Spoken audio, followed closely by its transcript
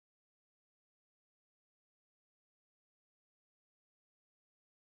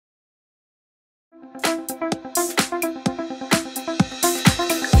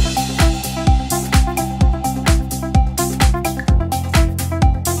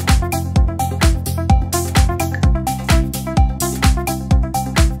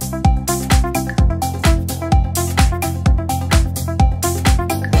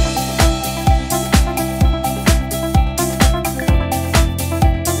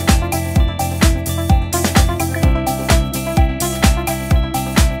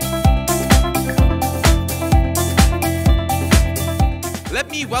Let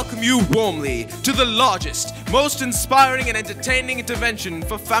me welcome you warmly to the largest, most inspiring and entertaining intervention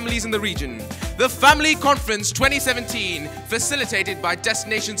for families in the region, the Family Conference 2017, facilitated by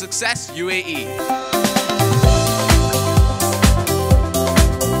Destination Success UAE.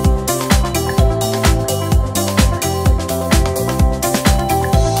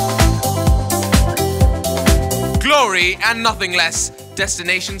 Glory and nothing less,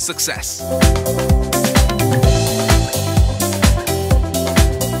 Destination Success.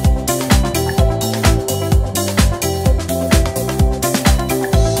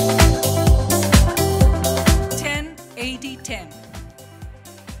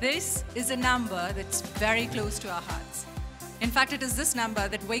 This is a number that's very close to our hearts. In fact, it is this number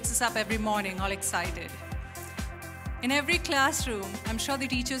that wakes us up every morning all excited. In every classroom, I'm sure the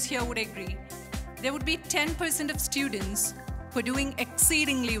teachers here would agree, there would be 10% of students who are doing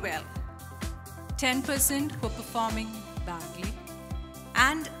exceedingly well, 10% who are performing badly,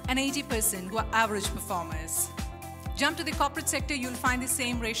 and an 80% who are average performers. Jump to the corporate sector, you'll find the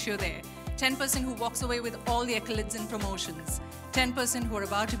same ratio there. 10% who walks away with all the accolades and promotions, 10% who are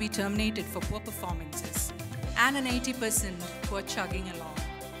about to be terminated for poor performances, and an 80% who are chugging along.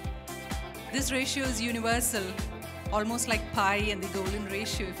 This ratio is universal, almost like pi and the golden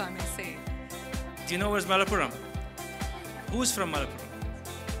ratio, if I may say. Do you know where's Malappuram? Who's from Malappuram?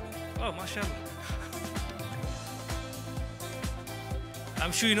 Oh, mashallah.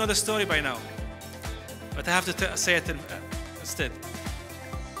 I'm sure you know the story by now, but I have to say it instead.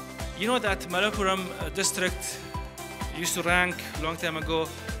 You know that Malappuram district used to rank a long time ago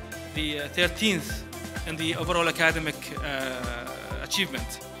the 13th in the overall academic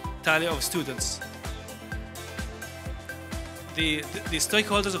achievement tally of students. The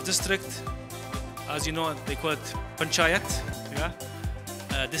stakeholders of district, as you know, they call it panchayat, yeah,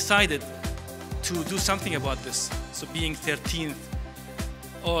 decided to do something about this. So being 13th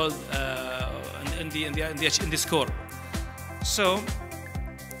all in the score. So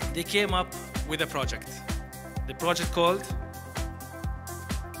they came up with a project. The project called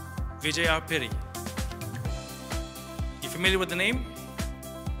Vijayar Peri. You familiar with the name?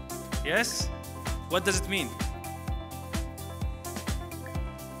 Yes? What does it mean?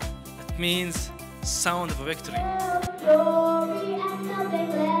 It means sound of a victory. Glory and nothing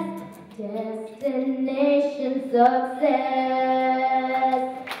less. Destination success.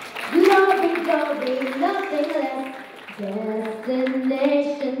 Glory, glory, nothing less.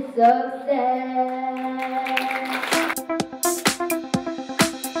 Destination success.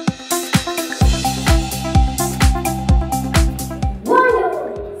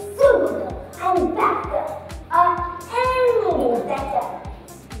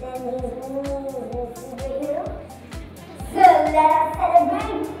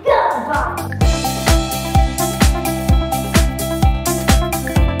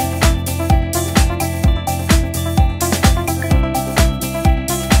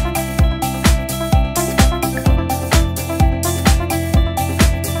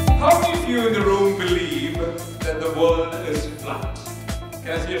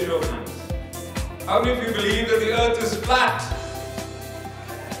 Can I see a show of hands? How many of you believe that the earth is flat?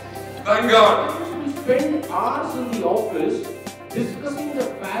 Thank God. We spend hours in the office discussing the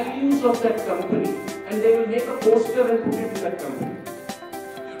values of that company, and they will make a poster and put it in that company.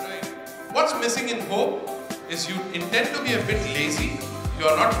 You're right. What's missing in hope is you intend to be a bit lazy, you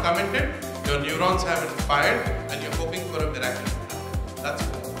are not committed, your neurons haven't fired, and you're hoping for a miracle to happen. That's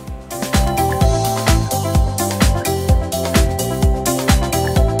hope.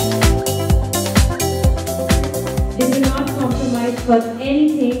 They do not compromise for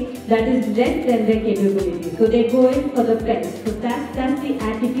anything that is less than their capability. So they go in for the best. So that's the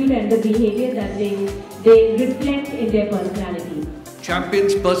attitude and the behavior that they reflect in their personality.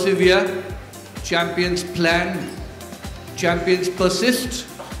 Champions persevere, champions plan, champions persist,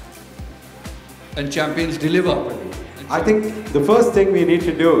 and champions deliver. I think the first thing we need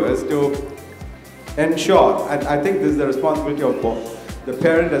to do is to ensure, and I think this is the responsibility of both the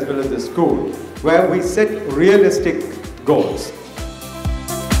parent as well as the school, where we set realistic goals.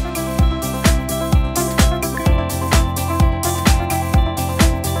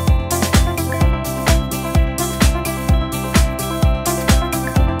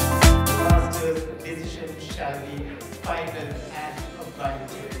 final and applying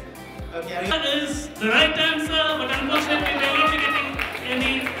to it. Okay. That is the right answer, but unfortunately we are not getting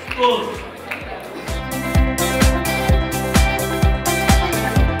any scores.